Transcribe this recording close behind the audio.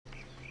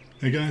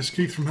Hey guys,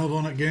 Keith from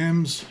Helvornet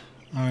Games.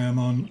 I am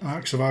on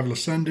Ark Survival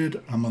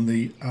Ascended. I'm on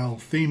the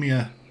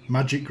Althemia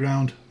Magic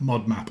Ground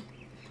mod map.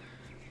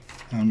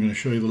 I'm going to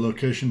show you the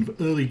location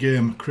of early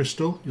game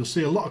crystal. You'll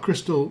see a lot of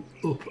crystal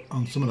up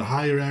on some of the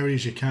higher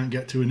areas you can't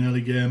get to in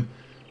early game,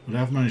 but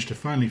I've managed to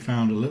finally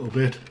found a little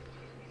bit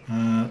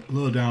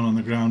low down on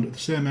the ground. At the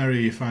same area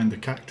you find the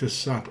cactus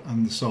sap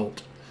and the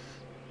salt,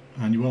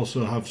 and you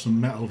also have some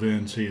metal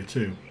veins here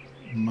too,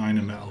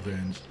 minor metal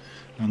veins.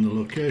 And the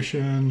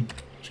location,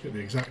 let's get the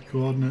exact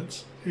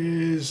coordinates,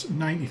 is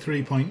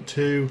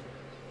 93.2,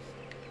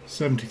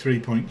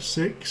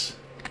 73.6.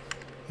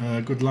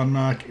 Good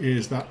landmark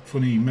is that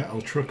funny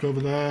metal truck over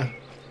there.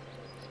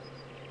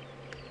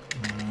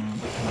 Let's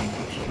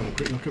have a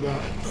quick look at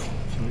that.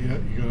 So yeah,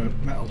 you got a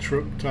metal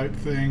truck type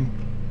thing.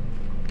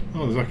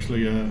 Oh, there's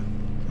actually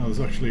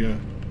a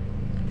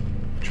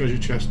treasure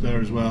chest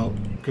there as well.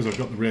 Because I've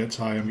got the rates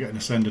high, I'm getting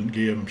ascendant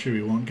gear. I'm sure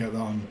you won't get that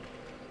on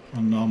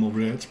normal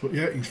rates, but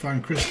yeah, you can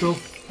find crystal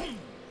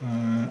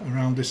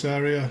around this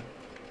area.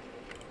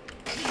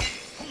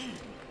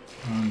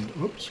 And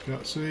oops,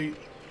 can't see.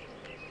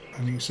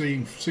 And you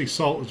can see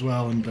salt as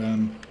well. And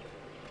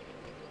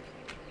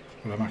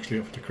but I'm actually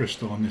up to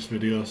crystal on this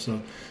video,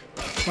 so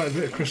quite a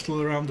bit of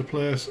crystal around the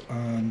place.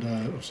 And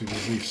obviously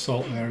there's these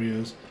salt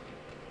areas,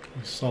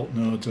 these salt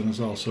nodes, and there's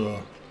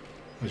also,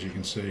 as you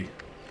can see,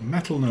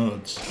 metal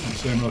nodes in the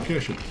same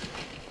location.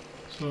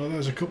 So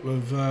there's a couple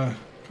of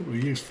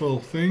useful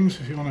things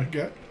if you want to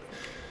get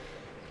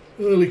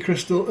early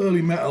crystal,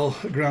 early metal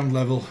at ground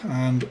level.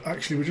 And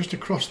actually we're just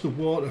across the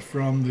water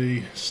from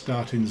the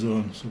starting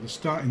zone. So the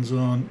starting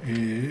zone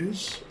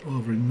is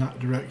over in that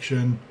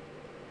direction,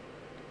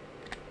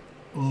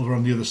 over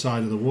on the other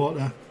side of the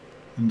water,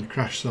 and the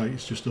crash site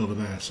is just over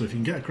there. So if you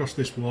can get across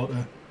this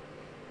water,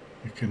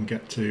 you can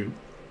get to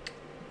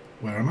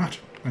where I'm at.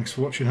 Thanks for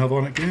watching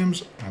Helvornet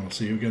Games, and I'll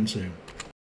see you again soon.